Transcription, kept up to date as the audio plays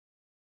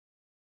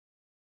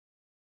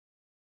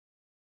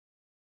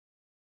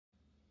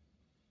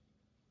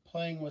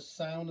playing with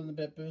sound in the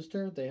Bit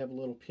Booster. They have a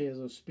little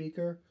piezo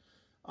speaker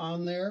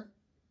on there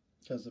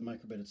because the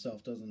microbit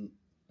itself doesn't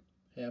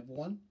have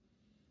one.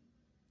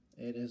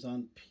 It is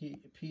on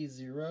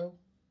P0,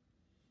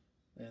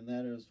 and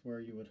that is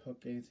where you would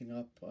hook anything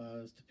up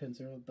as to pin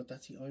 0, but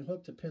that's the only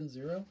hook to pin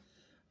 0.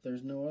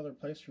 There's no other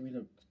place for me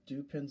to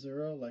do pin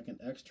 0 like an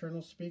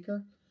external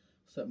speaker,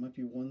 so that might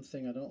be one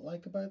thing I don't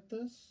like about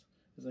this,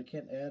 is I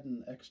can't add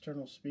an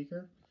external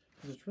speaker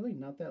because it's really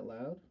not that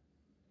loud.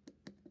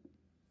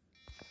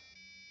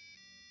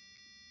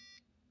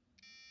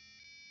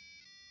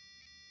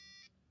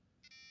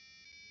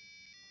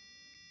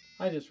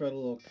 I just wrote a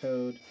little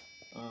code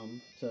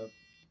to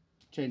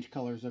change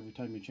colors every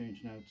time you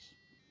change notes.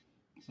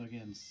 So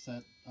again,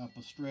 set up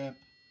a strip,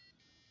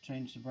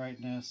 change the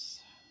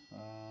brightness,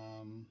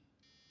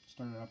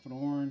 start it off with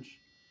orange,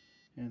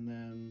 and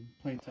then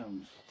play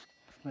tones,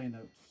 play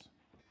notes.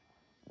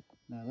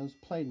 Now those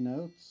play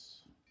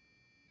notes,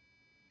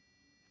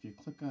 if you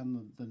click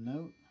on the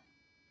note,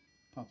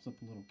 pops up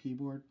a little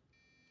keyboard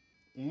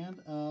and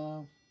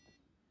a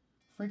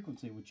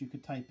frequency which you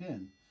could type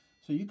in.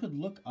 So you could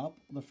look up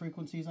the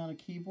frequencies on a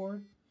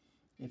keyboard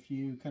if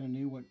you kind of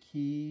knew what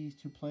key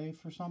to play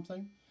for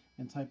something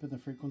and type in the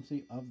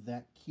frequency of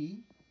that key.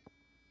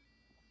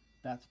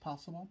 That's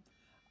possible.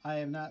 I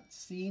have not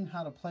seen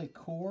how to play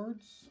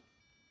chords.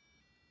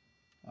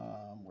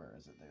 Where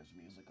is it? There's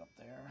music up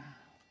there.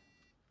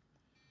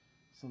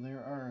 So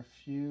there are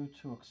a few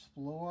to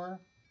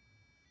explore.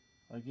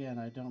 Again,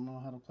 I don't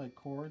know how to play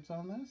chords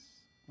on this,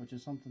 which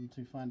is something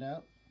to find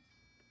out.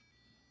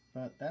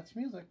 But that's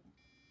music.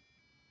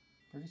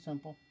 Pretty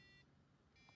simple.